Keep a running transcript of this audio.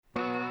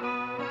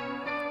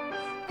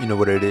You know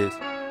what it is.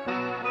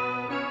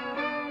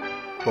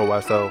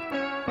 Worldwide Soul.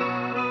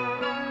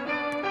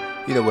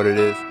 You know what it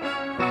is.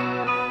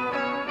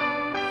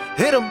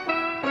 Hit 'em.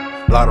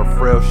 Lot of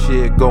FRail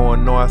shit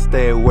going on, I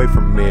stay away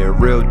from it.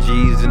 Real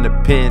G's in the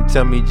pen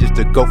tell me just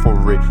to go for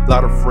it.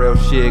 Lot of FRail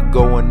shit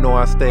going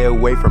on, I stay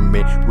away from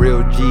it.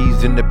 Real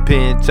G's in the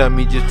pen tell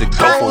me just to go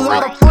for it. Whole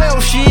lot of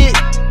FRail shit.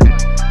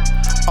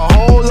 A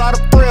whole lot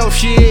of FRail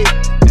shit.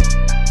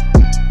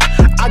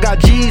 I got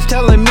G's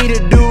telling me to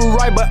do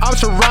right, but I'm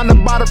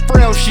surrounded by the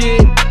FRail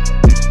shit.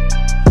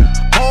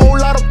 Whole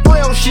lot of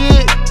FRail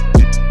shit.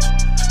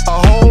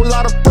 A whole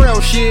lot of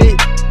FRail shit.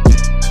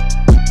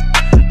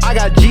 I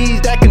got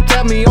G's that can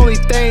tell me only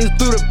things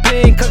through the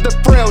pen, cause the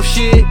FRail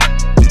shit.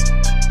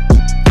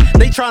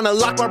 They tryna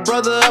lock my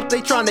brother up,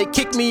 they tryna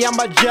kick me out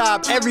my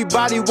job.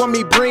 Everybody want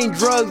me bring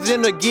drugs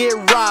in to get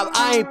robbed.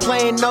 I ain't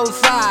playing no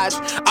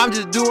sides, I'm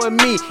just doing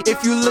me.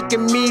 If you look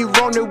at me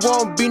wrong, there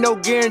won't be no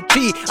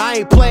guarantee. I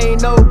ain't playing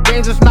no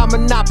games, it's not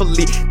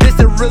Monopoly. This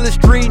the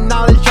realest street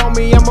knowledge, show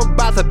me I'm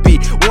about to be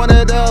one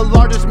of the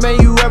largest men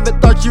you ever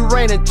thought you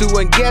ran into.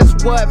 And guess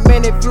what,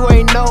 man, if you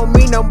ain't know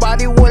me,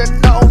 nobody would've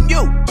known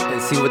you.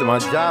 And see what my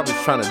job is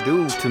trying to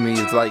do to me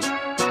is like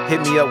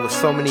hit me up with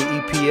so many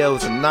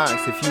EPLs and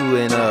knocks. If you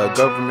in a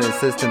government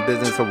assistant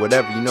business or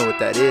whatever, you know what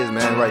that is,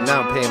 man. Right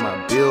now I'm paying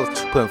my bills,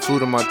 putting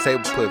food on my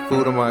table, putting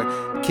food on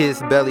my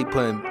kid's belly,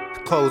 putting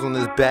clothes on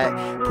his back,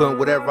 putting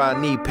whatever I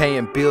need,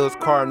 paying bills,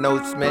 car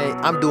notes, man.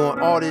 I'm doing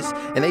all this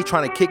and they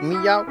trying to kick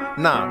me out?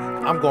 Nah,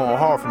 I'm going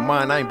hard for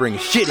mine, I ain't bringing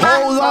shit in.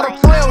 Whole lot of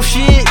FRail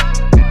shit.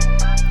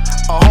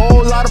 A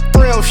whole lot of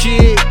FRail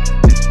shit.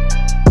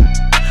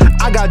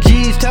 I got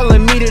G's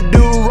telling me to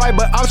do right,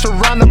 but I'm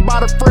surrounded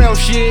by the FRail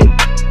shit.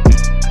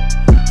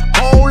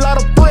 Whole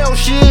lot of FRail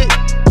shit.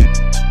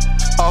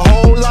 A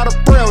whole lot of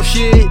FRail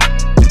shit.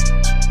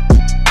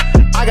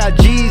 I got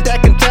G's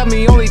that can tell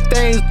me only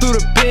things through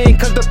the pen,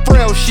 cause the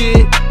FRail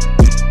shit.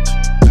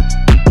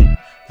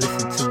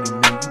 Listen to me,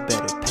 man, you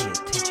better pay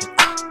attention.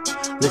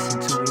 Listen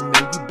to me,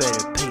 man, you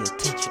better pay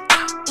attention.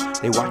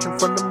 They watching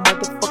from the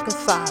motherfucking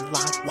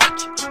sidelines,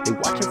 watching. They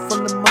watching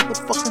from the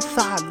motherfucking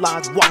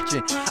sidelines,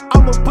 watching.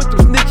 I'ma put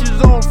them snitches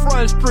on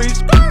Front Street,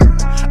 skirt.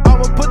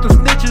 I'ma put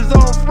them snitches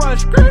on Front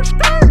Street,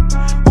 skirt.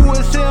 Who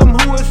is him?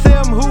 Who is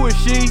him? Who is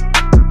she?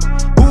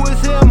 Who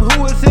is him?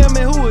 Who is him?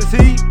 And who is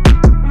he?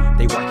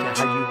 They watching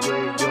how you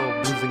wear your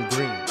blues and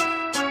greens.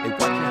 They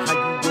watching how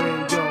you wear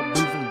your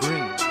blues and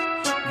greens.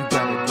 You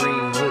got a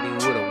green hoodie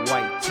with a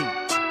white tee.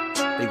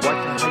 They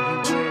watching how you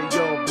wear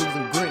your blues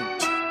and greens.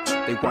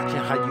 They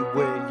watching how you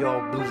wear your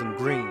blues and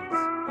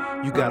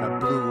greens. You got a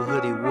blue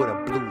hoodie with a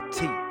blue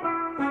tee.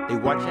 They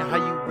watching how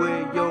you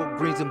wear your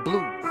greens and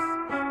blues.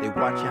 They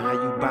watching how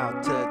you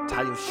bout to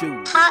tie your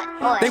shoes.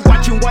 They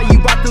watching why you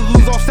about to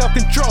lose all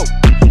self-control.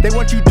 They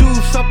want you to do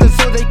something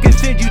so they can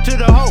send you to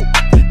the hole.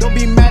 Don't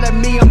be mad at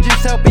me, I'm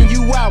just helping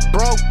you out,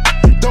 bro.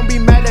 Don't be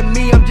mad at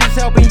me, I'm just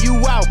helping you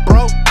out,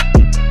 bro.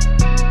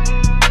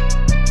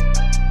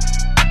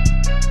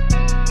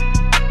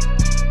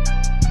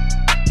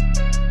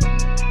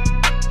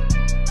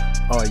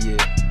 Oh yeah,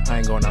 I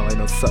ain't going out like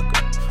no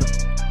sucker.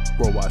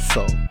 Worldwide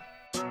Soul.